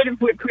 And I said a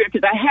quick prayer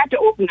because I had to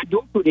open the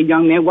door for the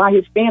young man while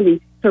his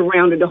family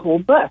surrounded the whole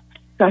bus.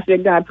 So I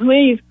said, God,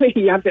 please,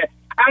 please. I said,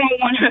 I don't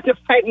want to have to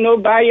fight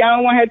nobody. I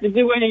don't want to have to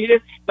do any of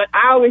this. But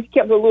I always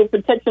kept a little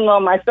protection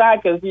on my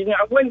side because,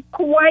 I wasn't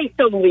quite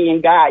totally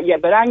in God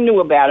yet, but I knew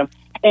about him.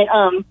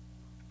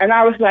 And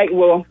I was like,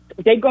 well,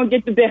 they're going to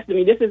get the best of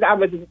me.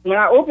 When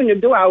I opened the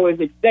door, I was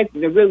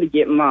expecting to really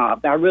get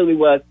mobbed. I really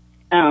was.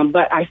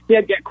 But I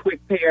said that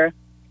quick prayer.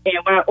 And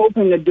when I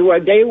opened the door,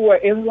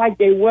 it was like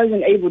they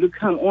wasn't able to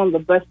come on the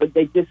bus, but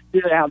they just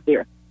stood out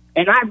there.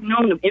 And I've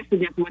known of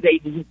incidents where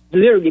they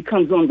literally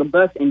comes on the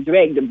bus and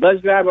drag the bus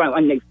driver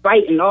and they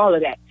fight and all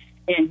of that.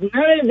 And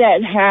none of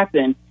that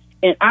happened.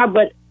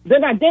 But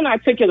then I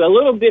took it a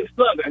little bit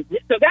further.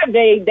 So that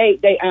day,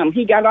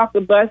 he got off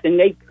the bus and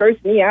they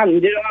cursed me out and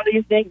did all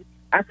these things.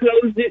 I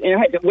closed it and I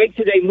had to wait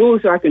till they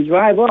moved so I could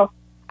drive off.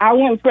 I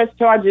went and pressed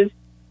charges.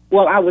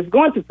 Well, I was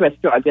going to press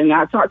charges, and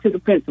I talked to the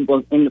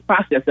principal in the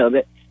process of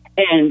it.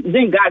 And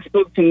then God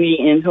spoke to me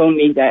and told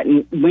me that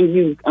when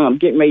you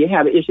get ready to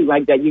have an issue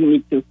like that, you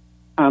need to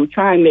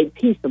try and make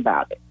peace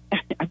about it.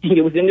 I think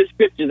it was in the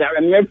scriptures.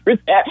 I remember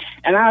that.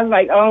 And I was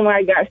like, oh,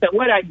 my God. So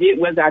what I did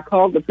was I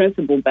called the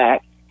principal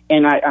back,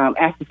 and I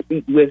asked to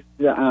speak with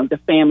the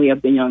family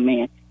of the young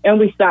man. And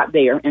we stopped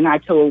there, and I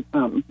told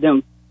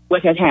them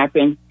what had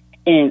happened.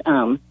 And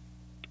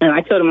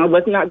I told them I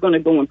was not going to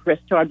go and press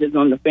charges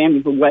on the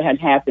family for what had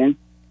happened,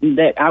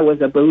 that I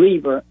was a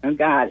believer in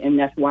God, and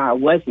that's why I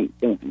wasn't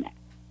doing that.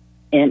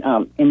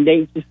 And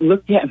they just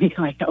looked at me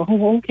like,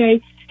 oh,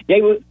 okay.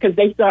 Because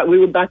they thought we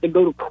were about to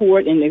go to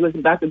court, and it was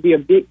about to be a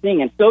big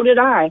thing, and so did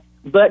I.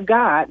 But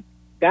God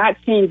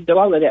changed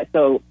all of that.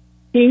 So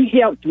he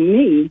helped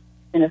me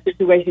in a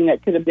situation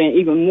that could have been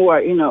even more,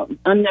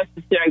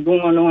 unnecessary,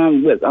 going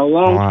on with a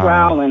long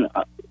trial and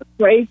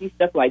crazy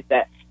stuff like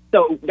that.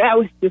 So that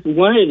was just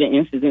one of the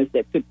incidents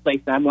that took place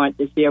I wanted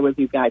to share with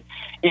you guys.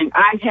 And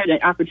I had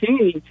an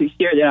opportunity to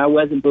share that I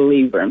was a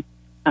believer.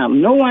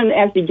 No one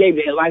actually gave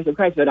their life to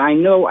Christ, but I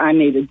know I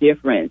made a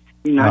difference.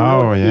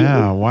 Oh,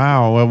 yeah.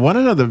 Wow. Well, one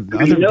of the other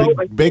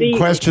big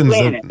questions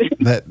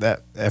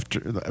that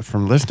after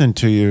from listening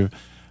to you,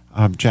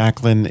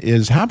 Jacqueline,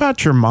 is how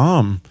about your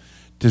mom?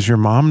 Does your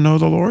mom know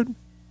the Lord?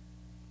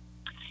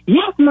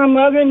 Yes, my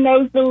mother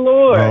knows the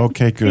Lord. Oh,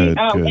 okay, good.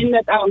 In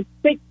the,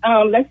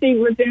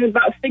 within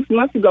about 6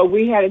 months ago,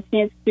 we had a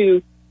chance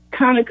to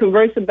kind of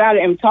converse about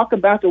it and talk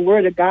about the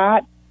Word of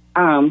God.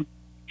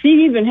 She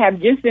even had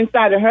just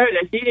inside of her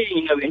that she didn't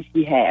even know that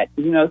she had.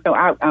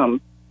 So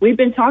we've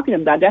been talking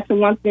about. That's the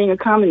one thing in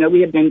common that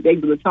we have been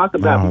able to talk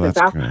about because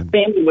our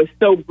family was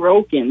so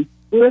broken.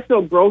 We were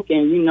so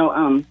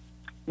broken,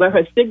 but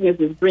her sickness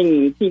is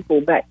bringing people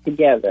back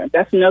together.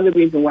 That's another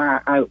reason why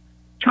I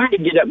trying to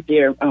get up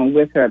there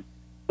with her,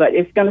 but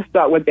it's going to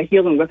start with the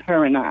healing with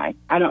her and I.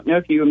 I don't know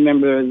if you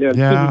remember the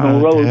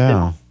seasonal rose.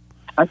 Yeah.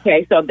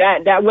 Okay, so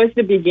that was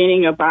the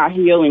beginning of our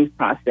healing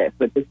process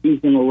with the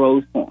seasonal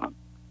rose form.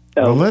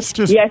 So well, let's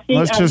just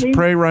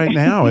pray right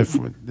now, if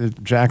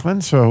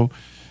Jacqueline. So,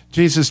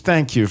 Jesus,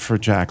 thank you for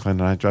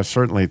Jacqueline. I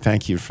certainly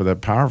thank you for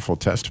that powerful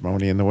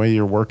testimony and the way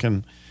you're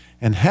working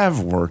and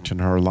have worked in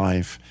her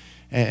life.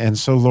 And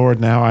so, Lord,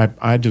 now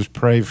I just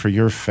pray for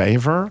your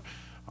favor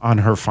on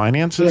her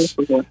finances,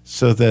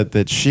 so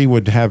that she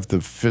would have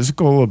the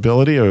physical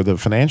ability or the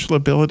financial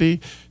ability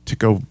to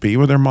go be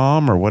with her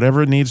mom or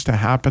whatever needs to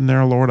happen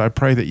there, Lord. I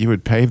pray that you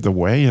would pave the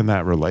way in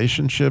that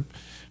relationship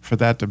for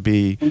that to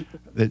be,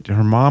 that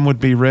her mom would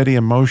be ready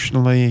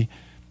emotionally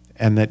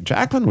and that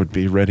Jacqueline would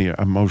be ready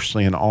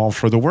emotionally and all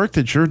for the work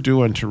that you're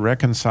doing to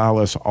reconcile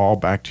us all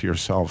back to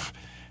yourself,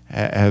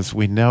 as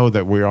we know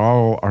that we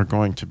all are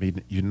going to be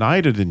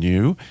united in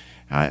you.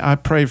 I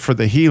pray for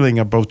the healing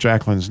of both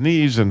Jacqueline's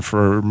knees and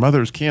for her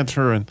mother's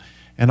cancer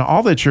and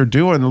all that you're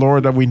doing,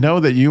 Lord, that we know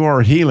that you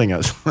are healing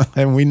us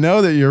and we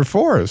know that you're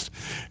for us.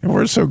 And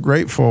we're so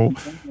grateful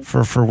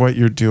for what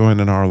you're doing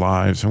in our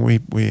lives. And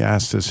we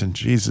ask this in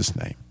Jesus'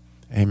 name.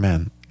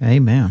 Amen.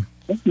 Amen.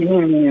 Thank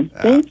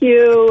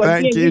you.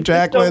 Thank you,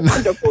 Jacqueline.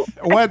 So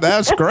what?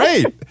 That's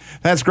great.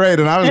 That's great.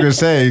 And I was going to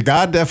say,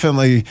 God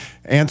definitely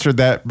answered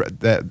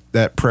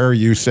that prayer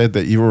you said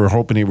that you were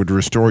hoping he would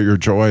restore your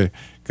joy,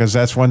 because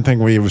that's one thing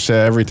we've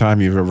said every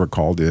time you've ever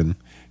called in.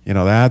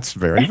 That's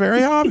very,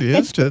 very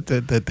obvious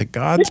that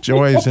God's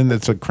joy is in.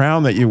 It's a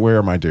crown that you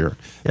wear, my dear.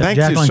 Thank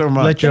you so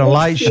much. Let your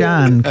light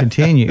shine.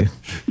 Continue.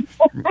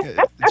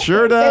 It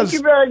sure does.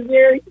 Thank you, Brother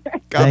Jerry.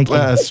 God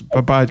bless.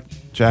 Bye-bye,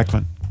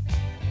 Jacqueline.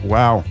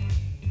 Wow.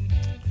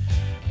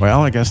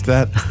 Well, I guess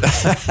that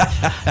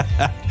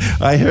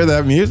I hear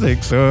that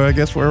music, so I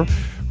guess we're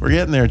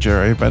getting there,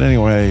 Jerry. But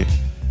anyway,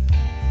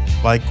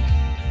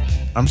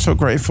 I'm so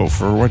grateful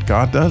for what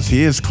God does.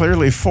 He is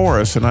clearly for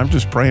us, and I'm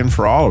just praying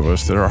for all of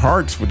us that our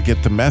hearts would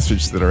get the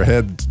message that our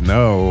heads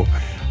know,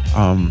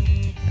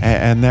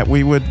 and that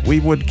we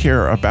would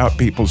care about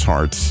people's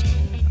hearts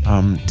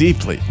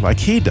deeply, like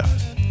He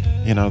does.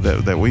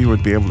 That we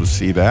would be able to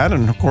see that,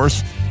 and of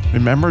course,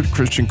 remember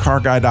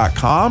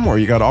ChristianCarGuy.com, where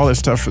you got all this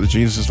stuff for the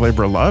Jesus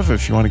Labor of Love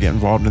if you want to get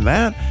involved in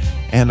that,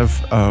 and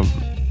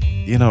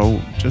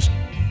just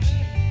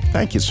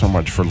Thank you so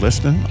much for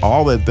listening.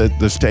 All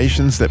the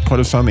stations that put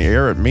us on the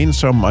air, it means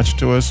so much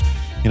to us.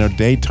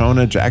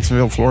 Daytona,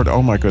 Jacksonville, Florida.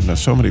 Oh my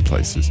goodness, so many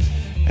places.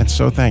 And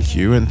so thank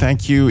you. And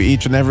thank you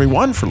each and every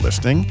one for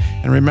listening.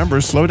 And remember,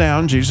 slow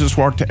down. Jesus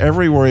walked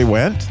everywhere he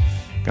went.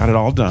 Got it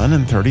all done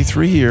in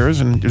 33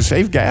 years. And you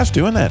save gas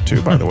doing that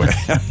too, by the way.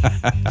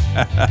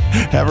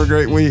 Have a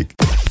great week.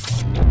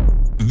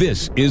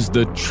 This is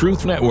the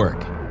Truth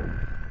Network.